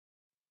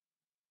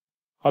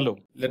Hello,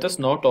 let us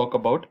now talk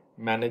about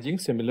managing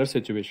similar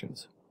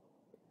situations.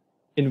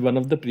 In one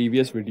of the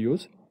previous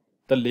videos,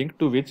 the link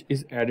to which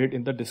is added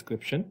in the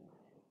description,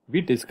 we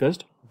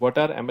discussed what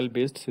are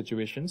ML-based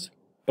situations,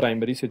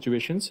 primary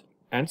situations,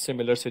 and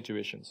similar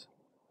situations.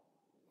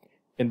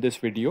 In this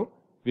video,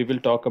 we will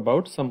talk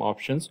about some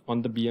options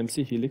on the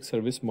BMC Helix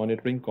Service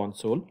Monitoring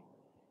Console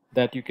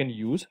that you can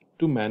use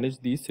to manage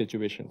these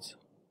situations.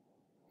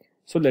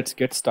 So let's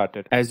get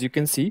started. As you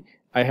can see,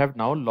 I have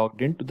now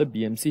logged into the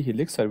BMC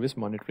Helix Service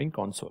Monitoring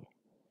Console.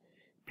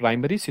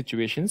 Primary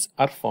situations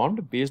are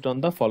formed based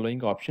on the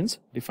following options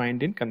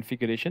defined in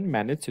Configuration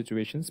Manage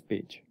Situations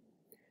page.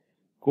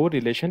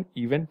 Correlation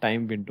Event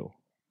Time Window.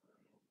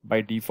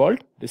 By default,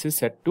 this is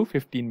set to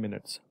 15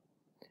 minutes.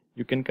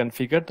 You can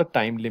configure the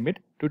time limit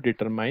to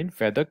determine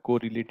whether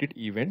correlated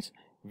events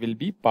will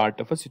be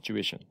part of a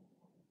situation.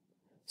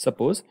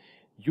 Suppose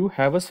you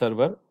have a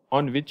server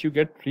on which you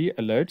get 3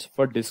 alerts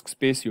for disk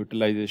space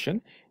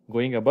utilization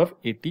going above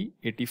 80,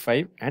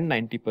 85 and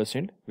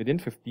 90% within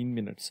 15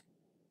 minutes.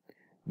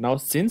 Now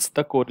since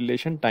the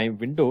correlation time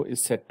window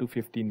is set to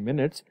 15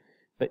 minutes,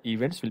 the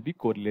events will be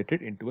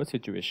correlated into a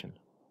situation.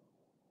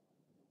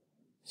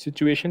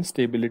 Situation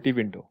stability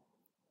window.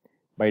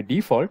 By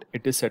default,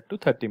 it is set to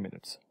 30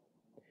 minutes.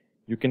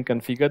 You can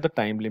configure the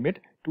time limit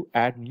to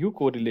add new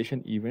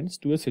correlation events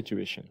to a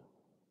situation.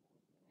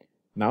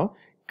 Now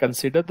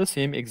consider the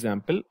same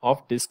example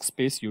of disk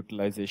space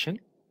utilization.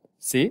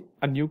 Say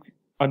a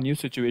new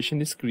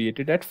situation is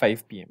created at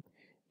 5 p.m.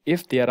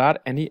 If there are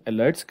any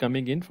alerts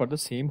coming in for the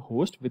same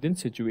host within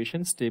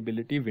situation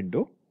stability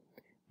window,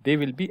 they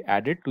will be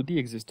added to the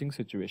existing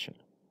situation.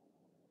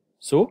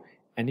 So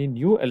any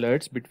new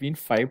alerts between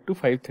 5 to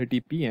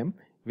 5:30 p.m.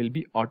 will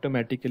be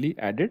automatically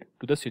added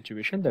to the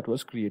situation that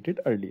was created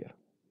earlier.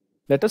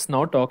 Let us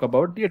now talk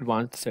about the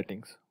advanced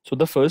settings. So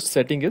the first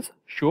setting is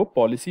show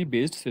policy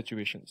based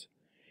situations.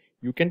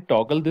 You can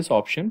toggle this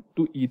option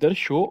to either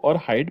show or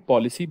hide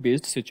policy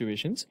based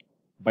situations.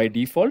 By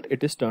default,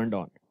 it is turned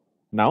on.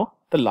 Now,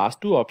 the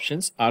last two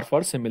options are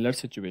for similar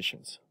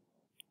situations.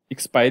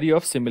 Expiry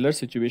of similar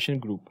situation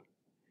group.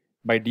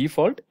 By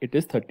default, it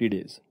is 30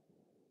 days.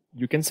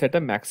 You can set a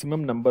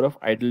maximum number of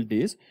idle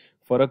days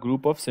for a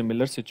group of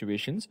similar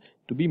situations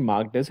to be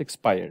marked as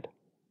expired.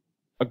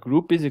 A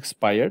group is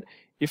expired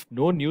if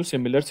no new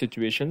similar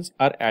situations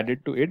are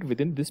added to it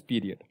within this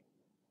period.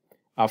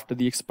 After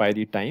the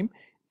expiry time,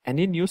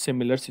 any new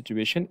similar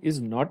situation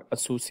is not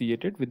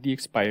associated with the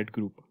expired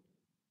group.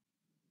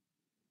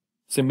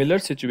 Similar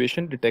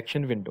situation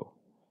detection window.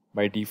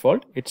 By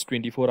default, it's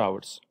 24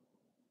 hours.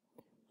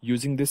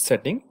 Using this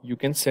setting, you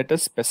can set a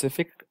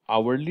specific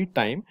hourly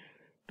time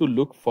to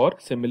look for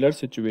similar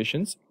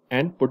situations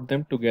and put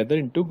them together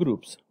into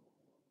groups.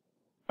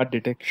 A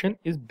detection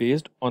is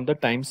based on the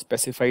time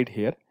specified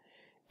here.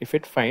 If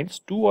it finds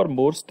 2 or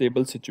more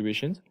stable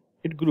situations,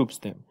 it groups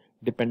them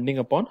depending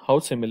upon how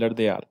similar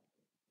they are.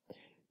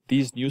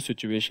 These new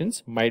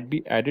situations might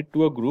be added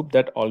to a group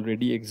that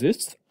already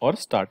exists or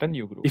start a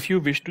new group. If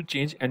you wish to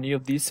change any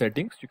of these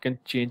settings, you can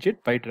change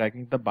it by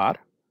dragging the bar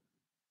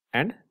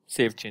and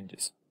save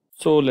changes.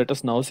 So let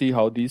us now see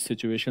how these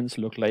situations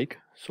look like.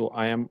 So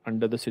I am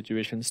under the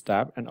situations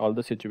tab and all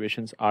the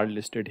situations are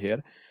listed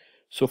here.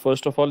 So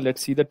first of all,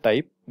 let's see the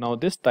type. Now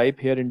this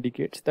type here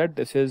indicates that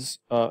this is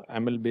a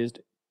ML based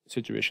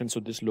situation. So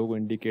this logo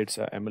indicates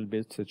a ML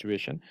based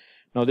situation.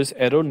 Now this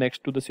arrow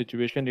next to the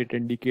situation, it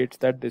indicates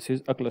that this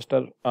is a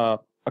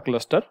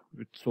cluster.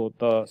 So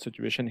the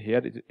situation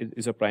here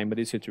is a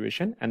primary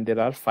situation, and there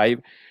are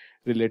 5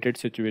 related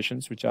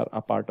situations which are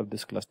a part of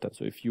this cluster.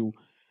 So if you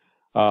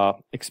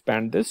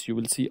expand this, you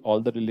will see all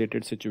the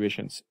related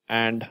situations.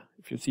 And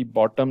if you see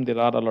bottom, there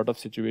are a lot of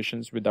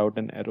situations without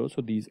an arrow.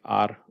 So these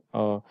are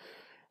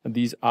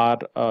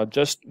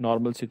just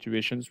normal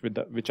situations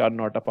which are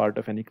not a part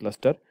of any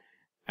cluster.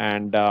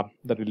 And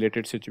the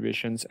related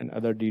situations and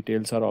other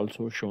details are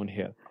also shown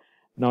here.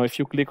 Now if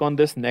you click on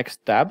this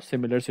next tab,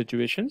 similar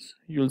situations,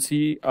 you'll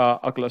see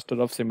a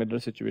cluster of similar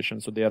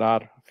situations. So there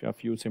are a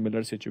few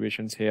similar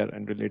situations here,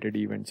 and related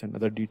events and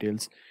other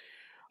details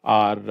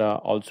are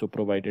also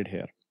provided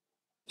here.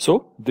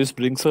 So this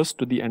brings us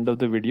to the end of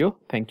the video.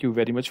 Thank you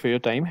very much for your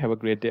time. Have a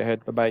great day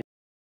ahead. Bye bye.